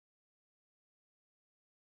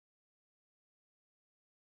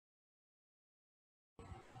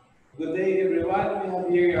Good day, everyone. We have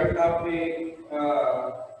here your topic,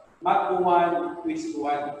 Math1, Quiz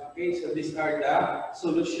 1. Okay, so these are the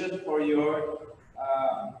solution for your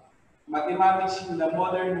mathematics in the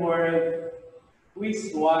modern world,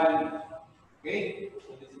 Quiz 1. Okay,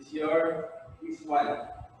 so this is your Quiz 1.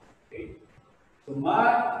 Okay, so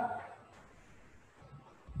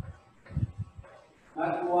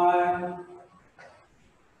Math1,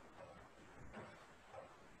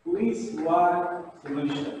 Quiz 1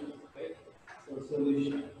 solution. Okay, so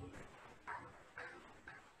solution.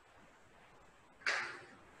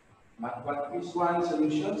 Math1 Quiz 1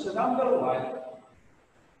 solution. So number one,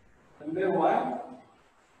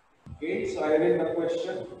 okay, so I read the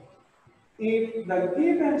question. If the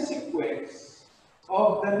given sequence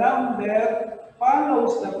of the number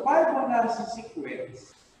follows the Fibonacci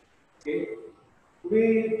sequence, okay,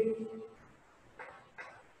 with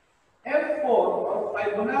F4 or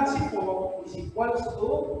Fibonacci 4 is equals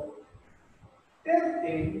to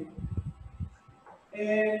 13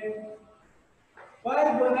 and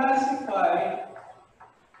Fibonacci 5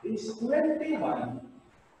 is 21,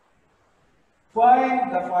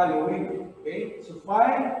 find the following. Okay, so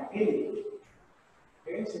find 8.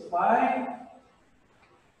 Okay, so find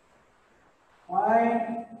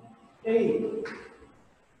 8.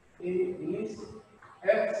 8 is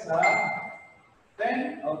F sub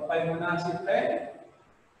 10 of Fibonacci 10.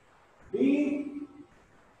 B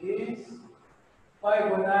is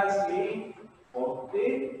Fibonacci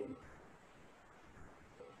 14.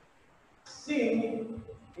 C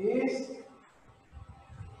is,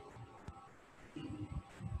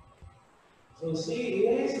 so C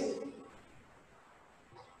is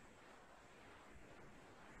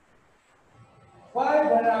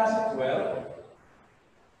Fibonacci 12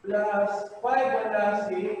 plus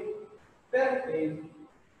Fibonacci 13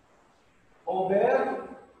 over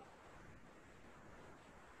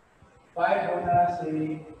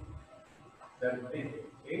Fibonacci 13.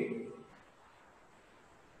 Okay?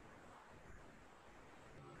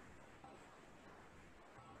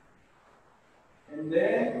 And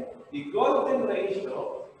then the golden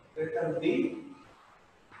ratio, letter D,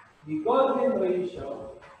 the golden ratio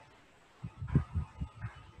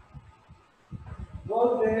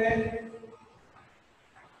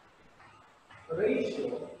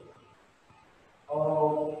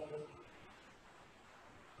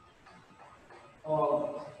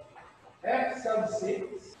of F sub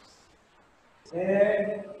 6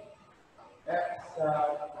 and F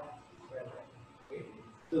sub 7. Okay.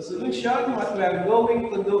 The solution, what we are going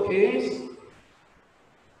to do is,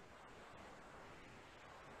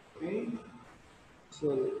 okay,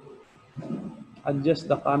 so adjust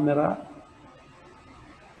the camera.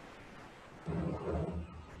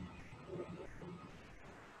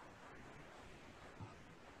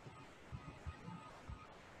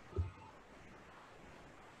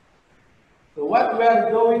 So what we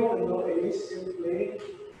are going to do is simply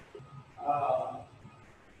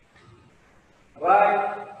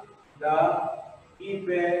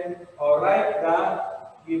write the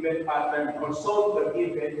given pattern or solve the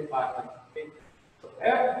given pattern. Okay. So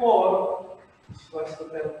F4 is equals to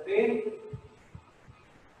 13.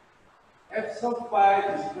 F sub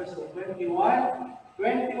 5 is equals to 21.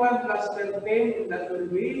 21 plus 13, that will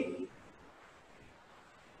be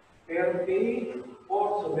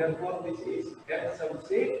 34. So therefore, this is F sub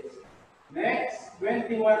 6. Next,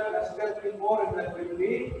 21 plus 34, and that will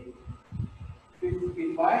be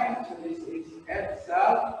 55. So this is F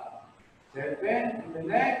sub 7. And the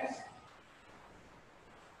next,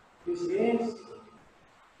 this is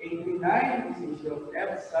 89. This is your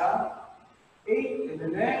F sub 8. And the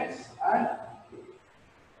next, and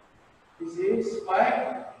this is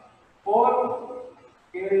 5, 4,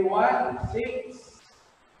 carry 1, 6,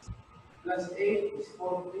 plus 8 is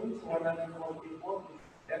 14, so 144,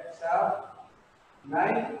 F sub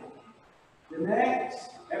 9. The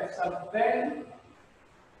next, F sub 10.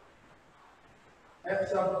 F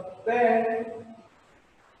sub 10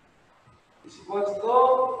 is equals to,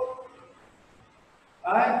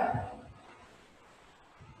 and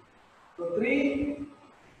so 3,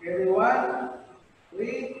 carry 1,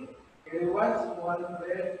 3, carry 1, so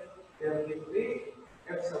 133,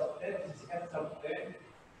 F sub 10, this is F sub 10.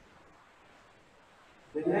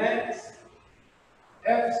 The next,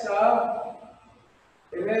 F sub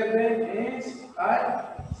 11 is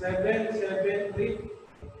at 7, 7, 3,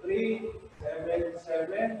 3, 7,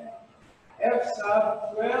 7. F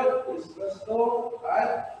sub 12 is equals to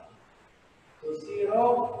at, so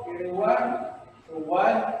 0, carry 1, so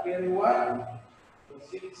 1, carry 1, so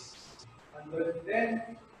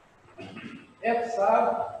 610. F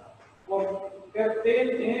sub for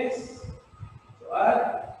 13 is, so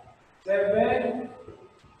add 7,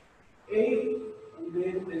 8, and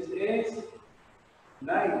then this is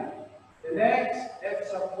 9. The next, f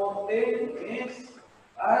sub 14 is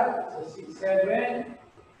add, so 6, 7,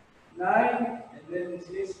 9, and then this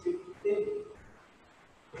is 15.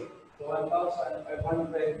 So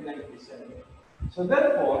 1,597. So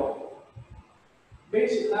therefore,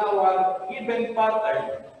 based on our given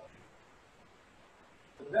pattern,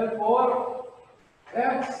 therefore,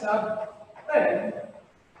 f sub 10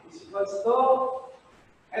 is equals to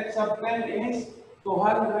f sub 10 is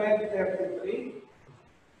 233.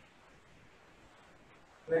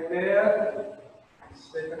 Right there,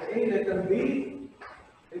 letter A, letter B.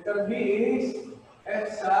 Letter B is f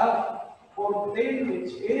sub 14,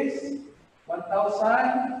 which is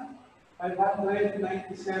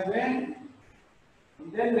 1,597.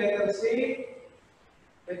 And then letter C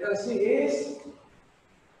is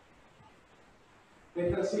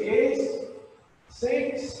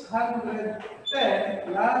 610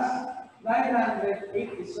 plus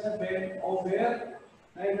 987 over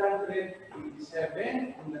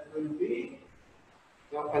 987, and that will be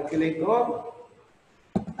your calculator.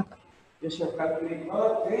 Use your calculator,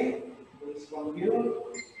 okay? This from you.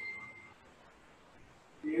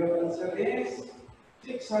 Your answer is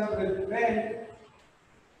 610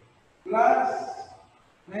 plus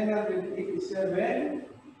 987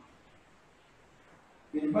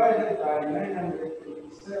 divided by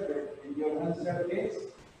 987, and your answer is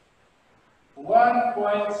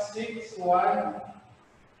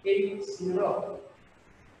 1.6180,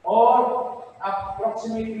 or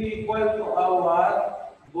approximately equal to our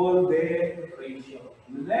golden ratio.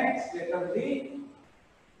 Next, letter D.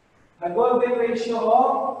 The golden ratio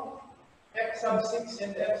of f sub 6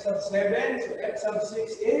 and f sub 7. So f sub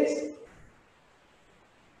 6 is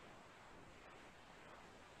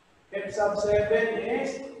f sub 7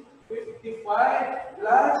 is 55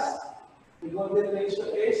 plus the golden ratio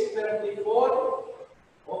is 34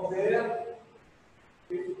 over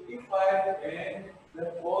 55, and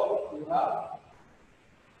therefore you have.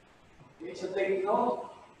 Okay, so take note.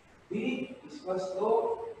 D is equals to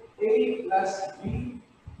A plus B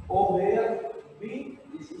over B.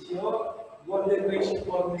 This is your golden ratio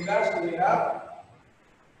formula. So we have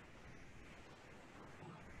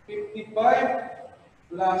 55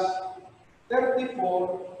 plus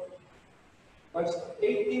 34 plus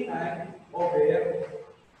 89 over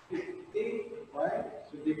 55.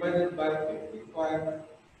 So divided by 55,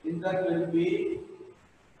 and that will be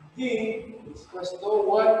D is equals to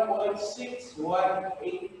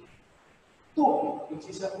 1.6182, which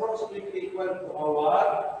is approximately equal to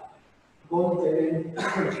our golden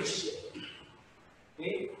ratio.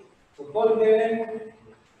 Okay, so golden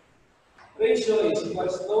ratio is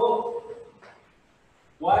equals to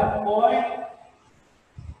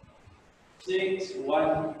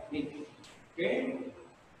 1.618. Okay,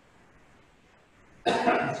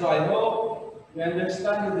 so I hope you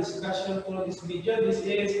understand the discussion for this video. This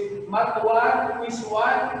is Math 1, Quiz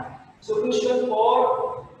 1, solution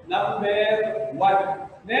for number 1.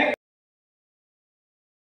 Next.